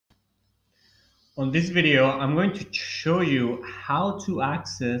On this video, I'm going to show you how to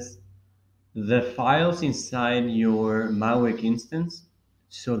access the files inside your Mautic instance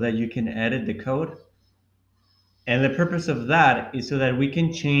so that you can edit the code. And the purpose of that is so that we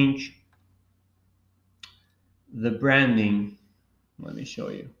can change the branding. Let me show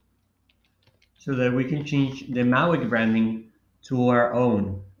you. So that we can change the Mautic branding to our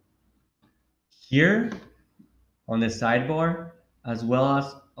own. Here on the sidebar, as well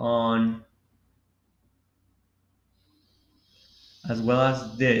as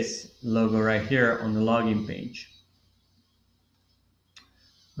this logo right here on the login page.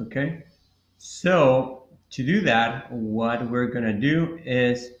 Okay, so to do that, what we're gonna do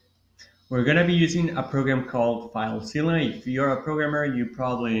is we're gonna be using a program called FileZilla. If you're a programmer, you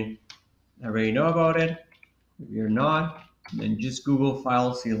probably already know about it. If you're not, then just Google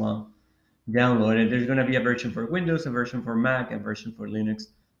FileZilla, download it. There's gonna be a version for Windows, a version for Mac, a version for Linux,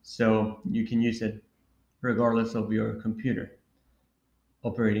 so you can use it regardless of your computer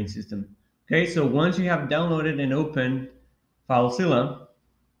operating system. Okay, so once you have downloaded and opened FileZilla,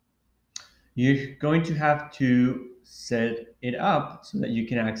 you're going to have to set it up so that you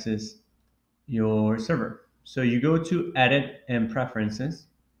can access your server. So you go to Edit and Preferences,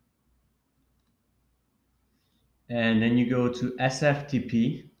 and then you go to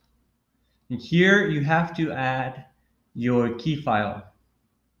SFTP. And here you have to add your key file.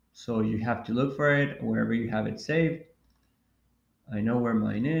 So you have to look for it wherever you have it saved. I know where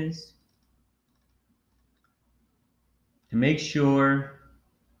mine is. To make sure,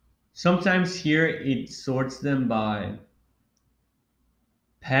 sometimes here it sorts them by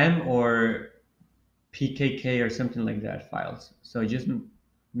PEM or PKK or something like that files. So just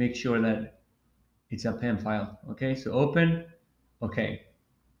make sure that it's a PEM file. Okay, so open. Okay.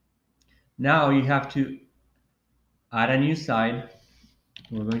 Now you have to add a new site.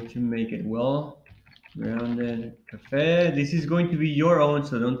 We're going to make it well-rounded cafe. This is going to be your own,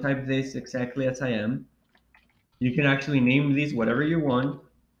 so don't type this exactly as I am. You can actually name this whatever you want.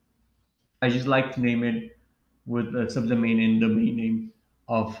 I just like to name it with the subdomain and domain name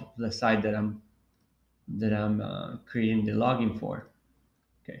of the site that I'm creating the login for.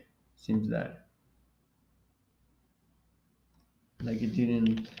 Okay, seems that like it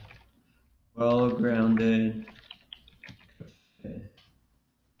didn't well-grounded cafe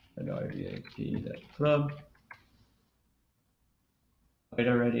at rvip.club. It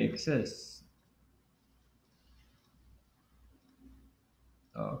already exists.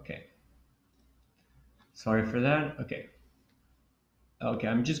 Okay. Sorry for that. Okay. Okay,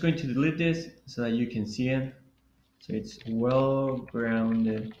 I'm just going to delete this so that you can see it. So it's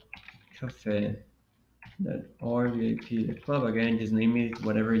well-grounded cafe that RVP the club. Again, just name it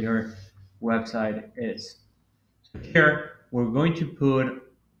whatever your website is. So here we're going to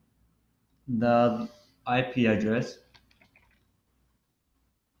put the IP address.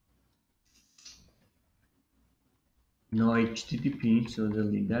 No HTTP, so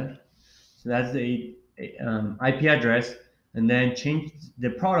delete that. So that's the IP address, and then change the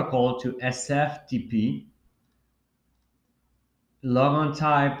protocol to SFTP. Logon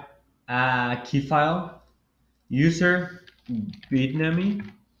type key file. User Bitnami.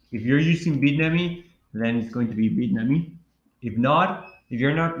 If you're using Bitnami, then it's going to be Bitnami. If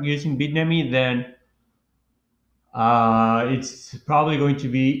you're not using Bitnami, then it's probably going to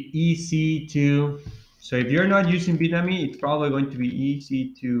be EC2. So if you're not using Bitnami, it's probably going to be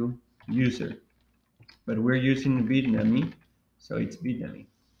EC2 user. But we're using Bitnami, so it's Bitnami.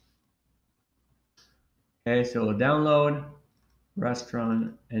 Okay, so download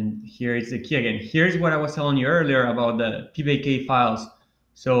restaurant, and here is the key again. Here's what I was telling you earlier about the PBK files.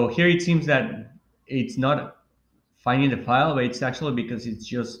 So here it seems that it's not finding the file, but it's actually because it's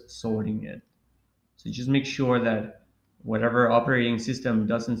just sorting it. So just make sure that whatever operating system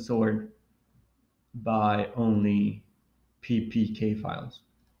doesn't sort by only PPK files.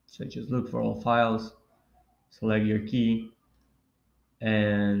 So just look for all files, select your key,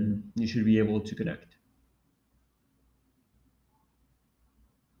 and you should be able to connect.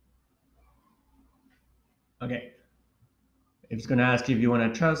 Okay. If it's going to ask you if you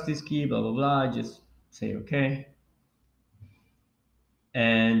want to trust this key, blah, blah, blah, just say okay.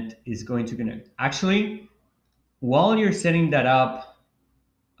 And it's going to connect. Actually, while you're setting that up,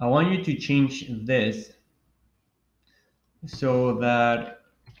 I want you to change this so that,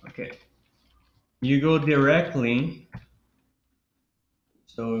 okay, you go directly.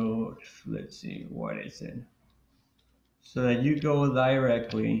 So let's see, what is it? So that you go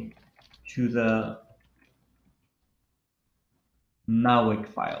directly to the Mautic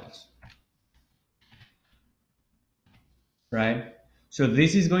files, right? So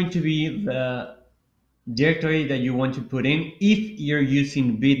this is going to be the directory that you want to put in if you're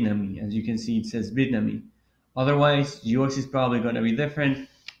using Bitnami. As you can see, it says Bitnami. Otherwise, yours is probably going to be different.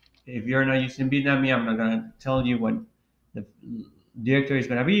 If you're not using Bitnami, I'm not going to tell you what the directory is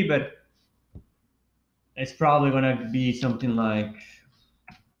going to be, but it's probably going to be something like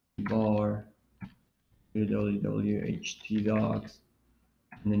bar www.htdocs,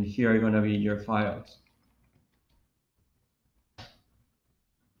 and then here are going to be your files.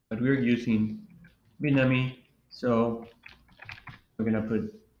 But we're using Bitnami, so we're going to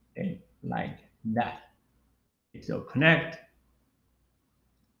put it like that. So connect,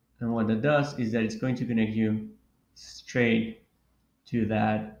 and what that does is that it's going to connect you straight to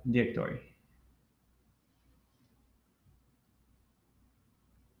that directory.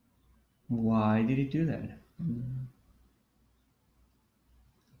 Why did it do that?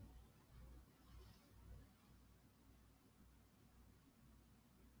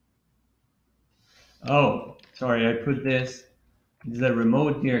 Oh, sorry, I put this is a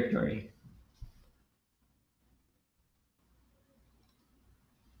remote directory.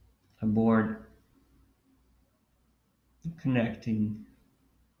 Abort connecting,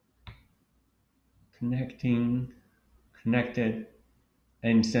 connected,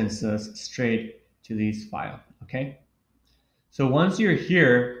 and sends us straight to this file. Okay. So once you're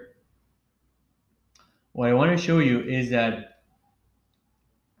here, what I want to show you is that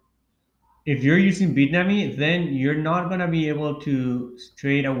if you're using Bitnami, then you're not going to be able to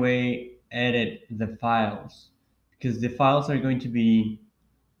straight away edit the files because the files are going to be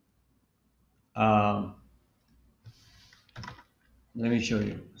let me show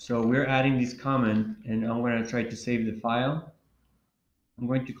you. So we're adding this comment, and I'm going to try to save the file. I'm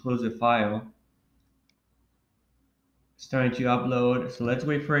going to close the file. Starting to upload. So let's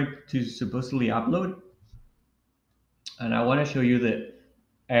wait for it to supposedly upload. And I want to show you the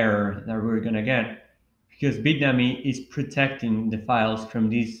error that we're going to get because Bitnami is protecting the files from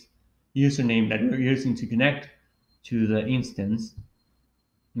this username that we're using to connect to the instance.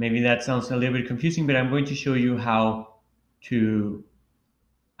 Maybe that sounds a little bit confusing, but I'm going to show you how to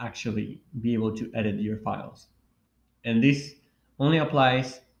actually be able to edit your files. And this only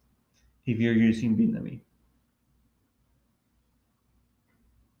applies if you're using Bitnami.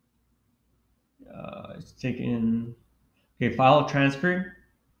 It's taking, okay, file transfer.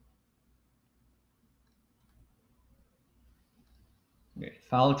 Okay,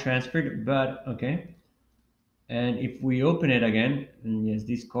 file transferred, but okay. And if we open it again, and yes,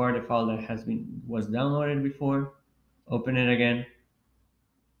 this card, the file that was downloaded before, open it again.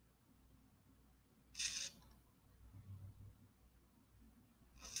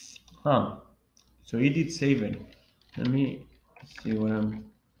 So it did save it. Let me see what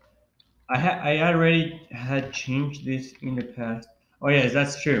I already had changed this in the past. Oh yes,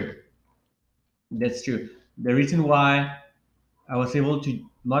 that's true. That's true. The reason why I was able to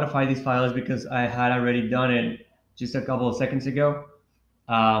modify this file is because I had already done it just a couple of seconds ago.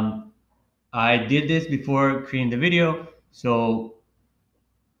 I did this before creating the video, so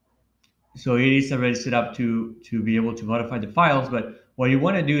it is already set up to be able to modify the files. But what you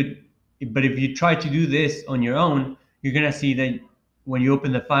want to do, but if you try to do this on your own, you're gonna see that when you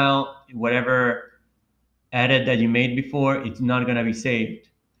open the file, whatever edit that you made before, it's not gonna be saved.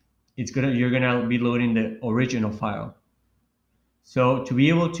 You're gonna be loading the original file. So to be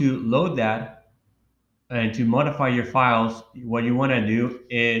able to load that and to modify your files, what you want to do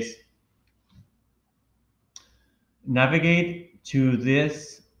is navigate to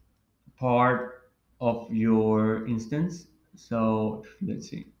this part of your instance. So let's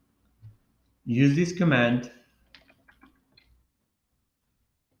see. Use this command.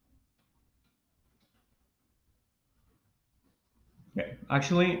 Okay.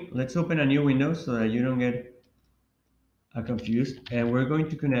 Actually, let's open a new window so that you don't get confused. And we're going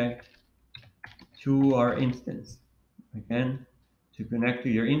to connect to our instance. Again, to connect to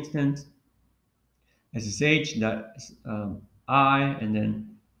your instance, SSH.I, and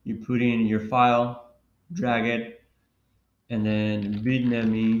then you put in your file, drag it, and then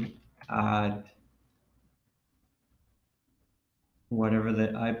bitnami add whatever the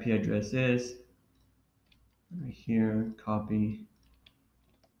IP address is. Right here, copy,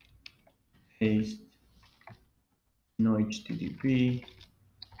 paste, no HTTP.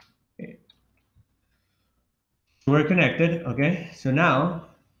 Okay. We're connected, okay? So now,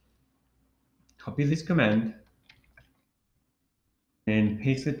 copy this command and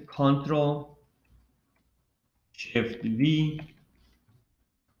paste it Control Shift V.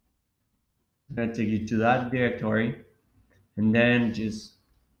 That'll take you to that directory, and then just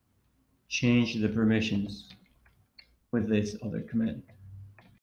change the permissions with this other command.